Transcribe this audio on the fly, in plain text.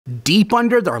Deep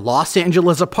under their Los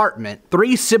Angeles apartment,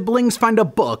 three siblings find a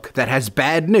book that has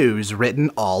bad news written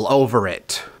all over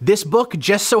it. This book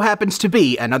just so happens to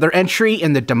be another entry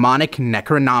in the demonic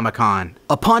Necronomicon.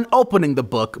 Upon opening the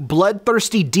book,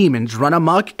 bloodthirsty demons run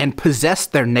amok and possess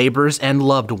their neighbors and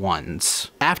loved ones.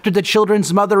 After the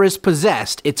children's mother is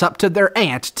possessed, it's up to their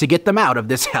aunt to get them out of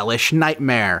this hellish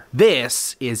nightmare.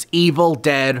 This is Evil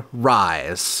Dead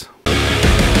Rise.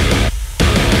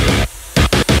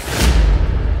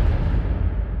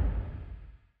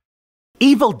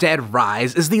 Evil Dead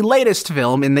Rise is the latest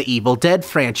film in the Evil Dead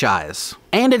franchise,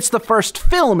 and it's the first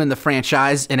film in the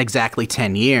franchise in exactly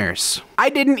 10 years. I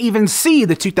didn't even see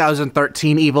the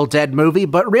 2013 Evil Dead movie,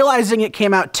 but realizing it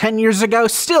came out 10 years ago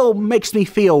still makes me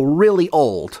feel really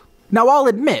old. Now, I'll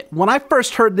admit, when I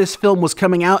first heard this film was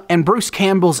coming out and Bruce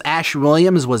Campbell's Ash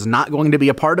Williams was not going to be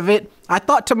a part of it, I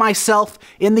thought to myself,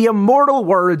 in the immortal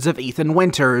words of Ethan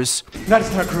Winters,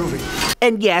 "That's not groovy."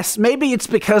 And yes, maybe it's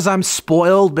because I'm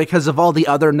spoiled because of all the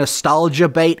other nostalgia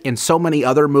bait in so many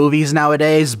other movies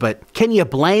nowadays, but can you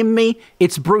blame me?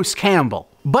 It's Bruce Campbell.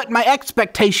 But my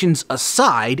expectations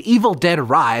aside, Evil Dead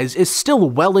Rise is still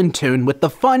well in tune with the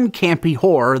fun, campy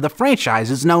horror the franchise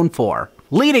is known for.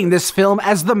 Leading this film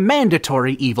as the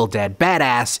mandatory Evil Dead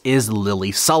badass is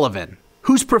Lily Sullivan,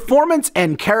 whose performance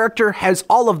and character has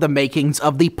all of the makings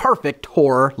of the perfect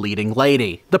horror leading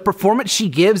lady. The performance she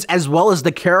gives, as well as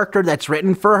the character that's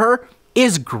written for her,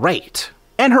 is great.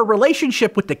 And her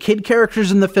relationship with the kid characters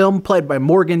in the film, played by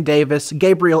Morgan Davis,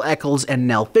 Gabriel Eccles, and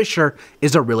Nell Fisher,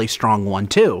 is a really strong one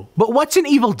too. But what's an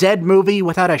Evil Dead movie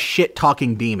without a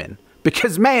shit-talking demon?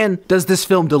 Because man, does this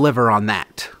film deliver on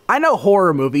that. I know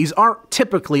horror movies aren't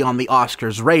typically on the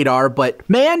Oscars radar, but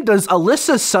man, does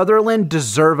Alyssa Sutherland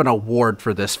deserve an award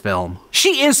for this film.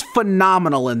 She is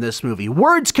phenomenal in this movie.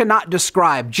 Words cannot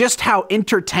describe just how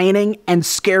entertaining and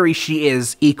scary she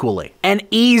is equally. An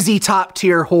easy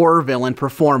top-tier horror villain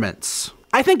performance.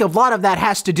 I think a lot of that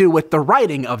has to do with the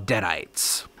writing of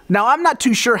Deadites. Now, I'm not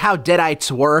too sure how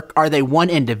Deadites work. Are they one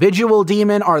individual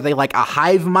demon? Are they like a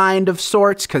hive mind of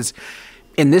sorts? Because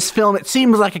in this film, it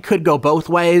seems like it could go both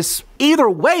ways. Either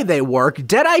way they work,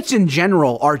 Deadites in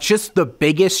general are just the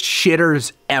biggest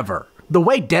shitters ever. The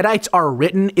way Deadites are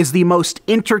written is the most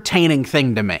entertaining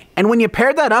thing to me. And when you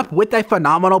pair that up with a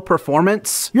phenomenal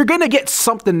performance, you're gonna get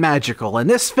something magical, and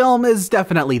this film is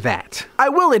definitely that. I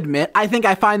will admit, I think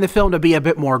I find the film to be a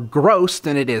bit more gross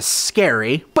than it is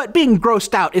scary, but being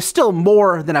grossed out is still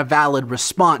more than a valid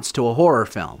response to a horror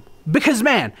film. Because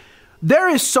man, there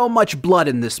is so much blood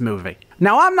in this movie.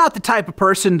 Now, I'm not the type of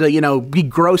person to, be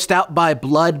grossed out by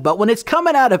blood, but when it's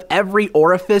coming out of every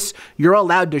orifice you're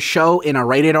allowed to show in a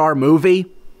rated R movie,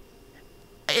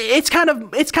 it's kind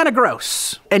of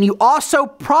gross. And you also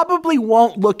probably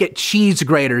won't look at cheese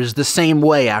graters the same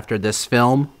way after this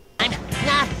film. I'm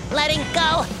not letting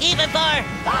go even for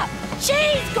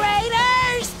cheese graters!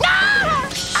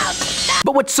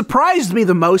 But what surprised me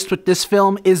the most with this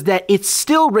film is that it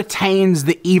still retains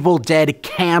the Evil Dead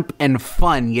camp and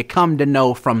fun you come to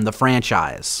know from the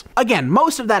franchise. Again,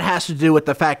 most of that has to do with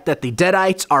the fact that the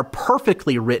Deadites are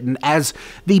perfectly written as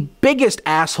the biggest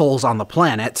assholes on the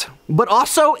planet, but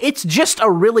also it's just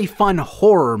a really fun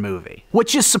horror movie,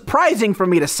 which is surprising for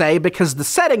me to say because the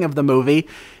setting of the movie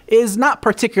is not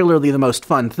particularly the most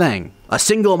fun thing. A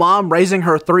single mom raising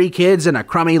her 3 kids in a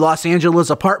crummy Los Angeles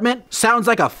apartment? Sounds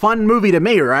like a fun movie to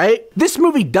me, right? This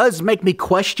movie does make me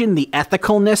question the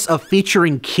ethicalness of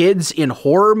featuring kids in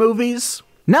horror movies.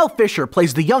 Nell Fisher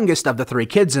plays the youngest of the 3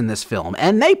 kids in this film,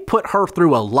 and they put her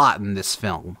through a lot in this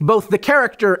film. Both the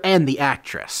character and the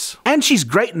actress. And she's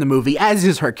great in the movie, as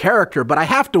is her character, but I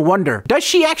have to wonder, does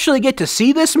she actually get to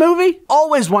see this movie?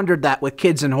 Always wondered that with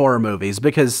kids in horror movies,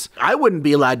 because I wouldn't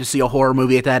be allowed to see a horror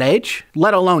movie at that age,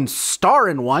 let alone star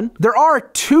in one. There are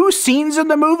 2 scenes in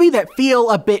the movie that feel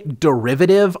a bit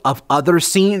derivative of other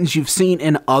scenes you've seen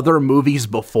in other movies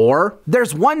before.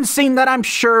 There's one scene that I'm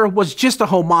sure was just a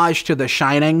homage to The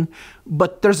Shining,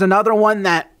 but there's another one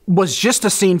that was just a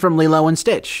scene from Lilo and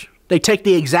Stitch. They take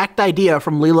the exact idea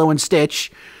from Lilo and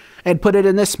Stitch and put it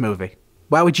in this movie.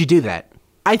 Why would you do that?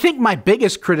 I think my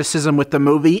biggest criticism with the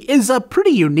movie is a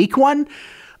pretty unique one.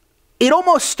 It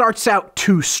almost starts out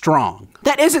too strong.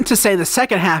 That isn't to say the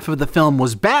second half of the film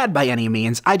was bad by any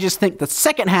means, I just think the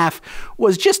second half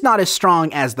was just not as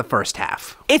strong as the first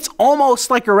half. It's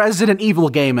almost like a Resident Evil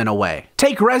game in a way.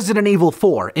 Take Resident Evil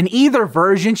 4. In either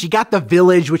version, you got the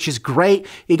village, which is great,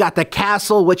 you got the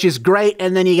castle, which is great,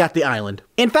 and then you got the island.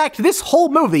 In fact, this whole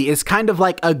movie is kind of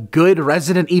like a good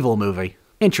Resident Evil movie.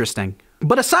 Interesting.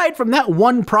 But aside from that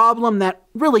one problem that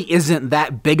really isn't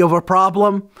that big of a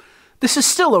problem, this is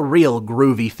still a real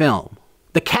groovy film.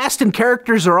 The cast and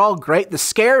characters are all great, the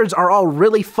scares are all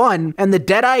really fun, and the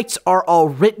Deadites are all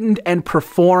written and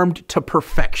performed to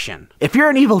perfection. If you're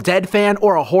an Evil Dead fan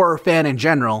or a horror fan in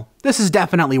general, this is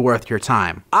definitely worth your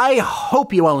time. I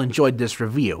hope you all enjoyed this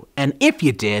review, and if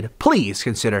you did, please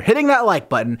consider hitting that like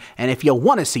button, and if you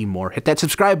want to see more, hit that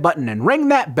subscribe button and ring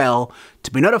that bell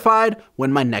to be notified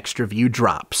when my next review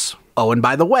drops. Oh, and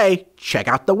by the way, check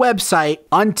out the website.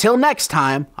 Until next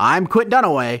time, I'm Quint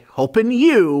Dunaway, hoping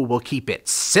you will keep it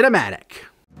cinematic.